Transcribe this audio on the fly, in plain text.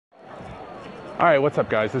All right, what's up,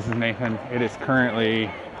 guys? This is Nathan. It is currently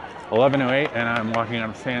 11:08, and I'm walking out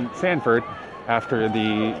of Sanford after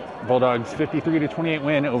the Bulldogs' 53-28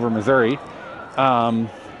 win over Missouri.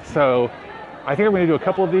 So I think I'm going to do a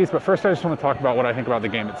couple of these, but first I just want to talk about what I think about the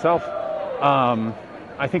game itself.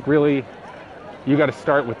 I think really you got to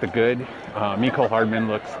start with the good. Mecole Hardman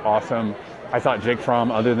looks awesome. I thought Jake Fromm,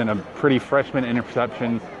 other than a pretty freshman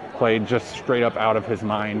interception, played just straight up out of his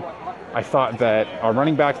mind. I thought that our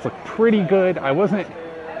running backs looked pretty good. I wasn't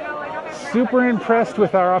super impressed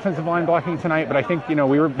with our offensive line blocking tonight, but I think, they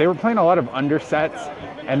were playing a lot of undersets,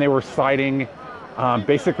 and they were sliding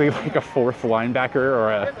basically like a fourth linebacker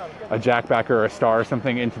or a jackbacker or a star or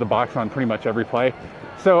something into the box on pretty much every play.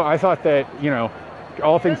 So I thought that,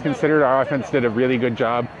 all things considered, our offense did a really good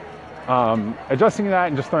job adjusting that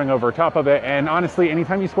and just throwing over top of it. And honestly,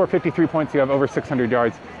 anytime you score 53 points, you have over 600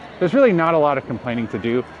 yards. There's really not a lot of complaining to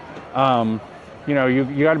do. You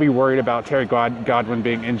got to be worried about Terry Godwin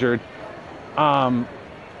being injured. Other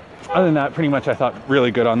than that, pretty much I thought really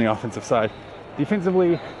good on the offensive side.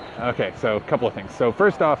 Defensively, okay, so a couple of things. So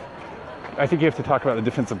first off, I think you have to talk about the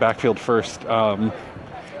defensive backfield first.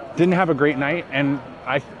 Didn't have a great night, and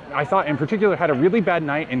I thought in particular had a really bad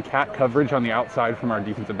night in cat coverage on the outside from our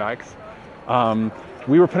defensive backs.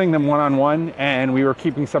 We were putting them one-on-one, and we were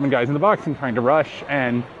keeping 7 guys in the box and trying to rush.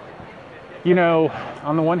 And,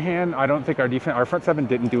 on the one hand, I don't think our front 7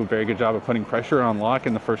 didn't do a very good job of putting pressure on Locke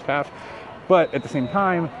in the first half. But at the same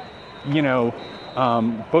time,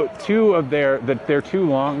 both two of their 2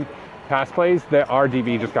 long pass plays, that our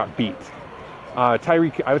DB just got beat. I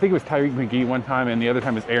think it was Tyreek McGee one time, and the other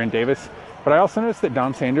time was Aaron Davis. But I also noticed that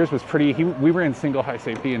Dom Sanders was we were in single high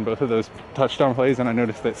safety in both of those touchdown plays, and I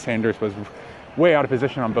noticed that Sanders was way out of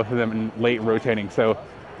position on both of them and late rotating. So,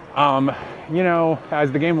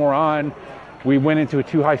 as the game wore on, we went into a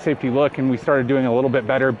 2 high safety look, and we started doing a little bit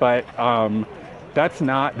better, but that's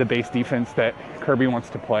not the base defense that Kirby wants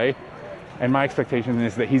to play. And my expectation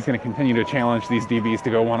is that he's going to continue to challenge these DBs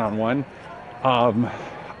to go one-on-one.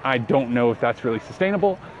 I don't know if that's really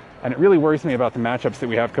sustainable, and it really worries me about the matchups that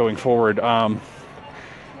we have going forward. Auburn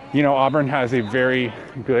has a very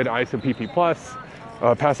good ISO PP plus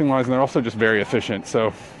passing-wise, and they're also just very efficient,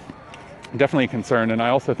 so definitely a concern. And I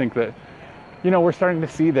also think that, we're starting to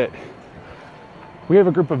see that we have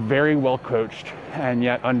a group of very well-coached and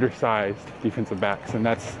yet undersized defensive backs, and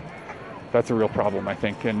that's a real problem, I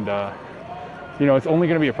think. And, it's only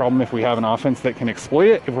going to be a problem if we have an offense that can exploit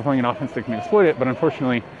it, if we're playing an offense that can exploit it, but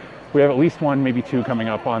unfortunately, we have at least 1, maybe 2 coming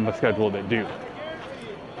up on the schedule that do.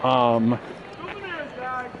 I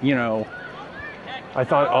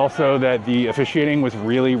thought also that the officiating was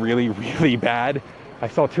really, really, really bad. I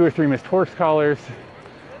saw 2 or 3 missed horse collars.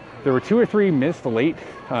 There were 2 or 3 missed late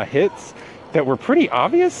hits that were pretty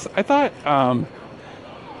obvious, I thought.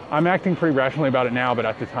 I'm acting pretty rationally about it now, but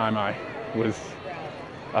at the time I was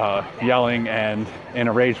yelling and in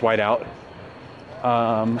a rage whiteout.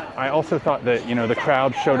 I also thought that, the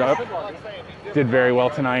crowd showed up, did very well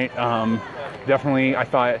tonight. Definitely, I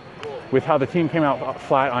thought with how the team came out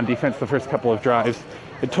flat on defense the first couple of drives,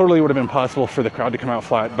 it totally would have been possible for the crowd to come out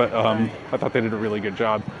flat, but I thought they did a really good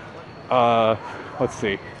job. Let's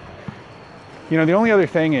see. The only other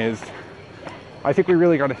thing is, I think we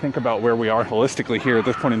really got to think about where we are holistically here at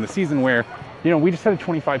this point in the season where, we just had a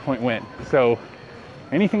 25-point win. So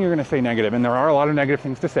anything you're going to say negative, and there are a lot of negative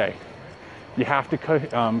things to say, you have to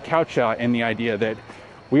couch in the idea that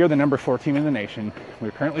we are the number 4 team in the nation. We're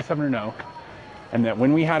currently 7-0. And that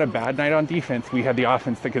when we had a bad night on defense, we had the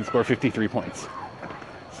offense that could score 53 points.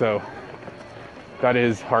 So that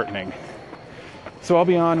is heartening. So I'll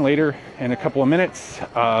be on later in a couple of minutes.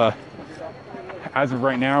 As of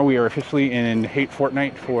right now, we are officially in hate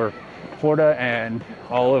fortnight for Florida, and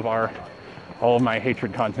all of my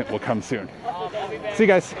hatred content will come soon. See you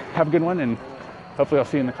guys. Have a good one, and hopefully I'll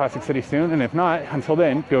see you in the Classic City soon. And if not, until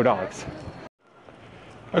then, go Dogs.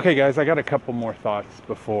 Okay, guys, I got a couple more thoughts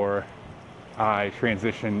before I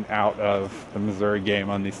transition out of the Missouri game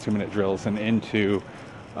on these 2-minute drills and into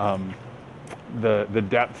the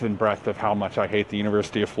depth and breadth of how much I hate the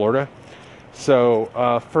University of Florida.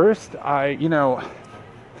 So first, I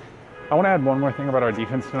want to add one more thing about our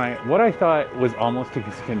defense tonight. What I thought was almost as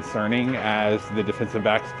concerning as the defensive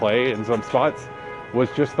backs play in some spots was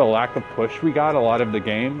just the lack of push we got a lot of the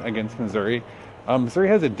game against Missouri. Missouri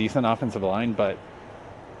has a decent offensive line, but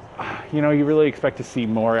you really expect to see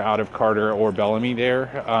more out of Carter or Bellamy there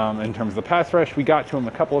in terms of the pass rush. We got to him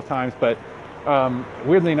a couple of times, but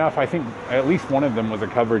weirdly enough, I think at least one of them was a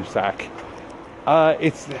coverage sack.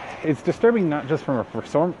 It's disturbing not just from a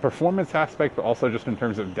performance aspect, but also just in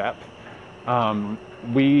terms of depth.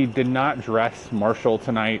 We did not dress Marshall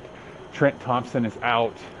tonight Trent Thompson is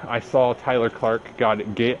out. I saw Tyler Clark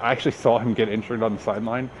I actually saw him get injured on the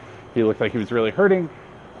sideline. He looked like he was really hurting.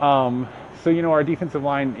 So, our defensive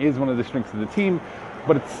line is one of the strengths of the team,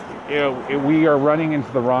 but we are running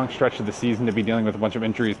into the wrong stretch of the season to be dealing with a bunch of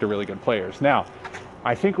injuries to really good players. Now,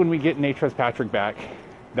 I think when we get Natrez Patrick back,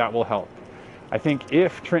 that will help. I think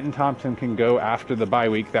if Trenton Thompson can go after the bye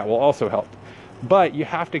week, that will also help. But you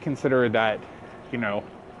have to consider that,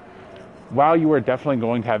 while you are definitely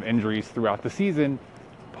going to have injuries throughout the season,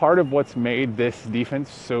 part of what's made this defense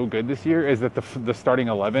so good this year is that the starting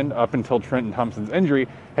 11 up until Trenton Thompson's injury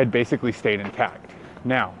had basically stayed intact.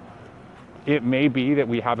 Now, it may be that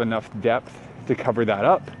we have enough depth to cover that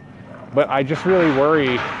up, but I just really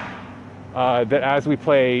worry that as we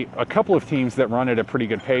play a couple of teams that run at a pretty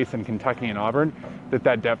good pace in Kentucky and Auburn,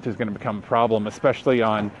 that depth is going to become a problem, especially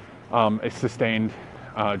on sustained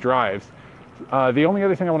drives. The only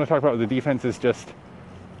other thing I want to talk about with the defense is just,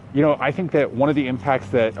 I think that one of the impacts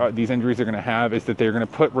that these injuries are going to have is that they're going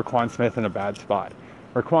to put Raquan Smith in a bad spot.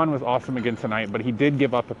 Raquan was awesome again tonight, but he did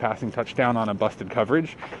give up a passing touchdown on a busted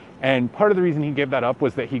coverage. And part of the reason he gave that up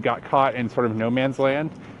was that he got caught in sort of no man's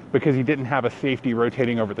land because he didn't have a safety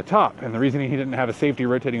rotating over the top. And the reason he didn't have a safety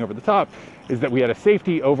rotating over the top is that we had a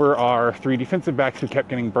safety over our 3 defensive backs who kept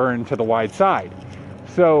getting burned to the wide side.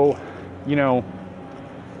 So,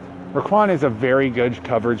 Raquan is a very good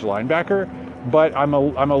coverage linebacker, but I'm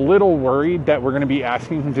a little worried that we're going to be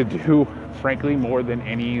asking him to do, frankly, more than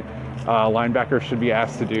any linebacker should be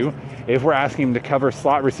asked to do if we're asking him to cover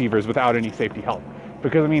slot receivers without any safety help.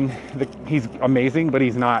 Because, he's amazing, but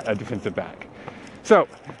he's not a defensive back. So,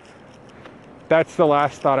 that's the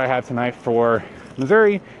last thought I have tonight for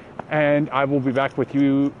Missouri, and I will be back with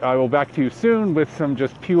you. I will back to you soon with some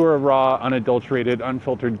just pure, raw, unadulterated,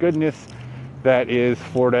 unfiltered goodness that is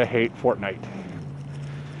Florida Hate Fortnite.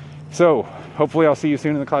 So, hopefully I'll see you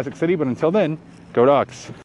soon in the Classic City, but until then, go Dogs.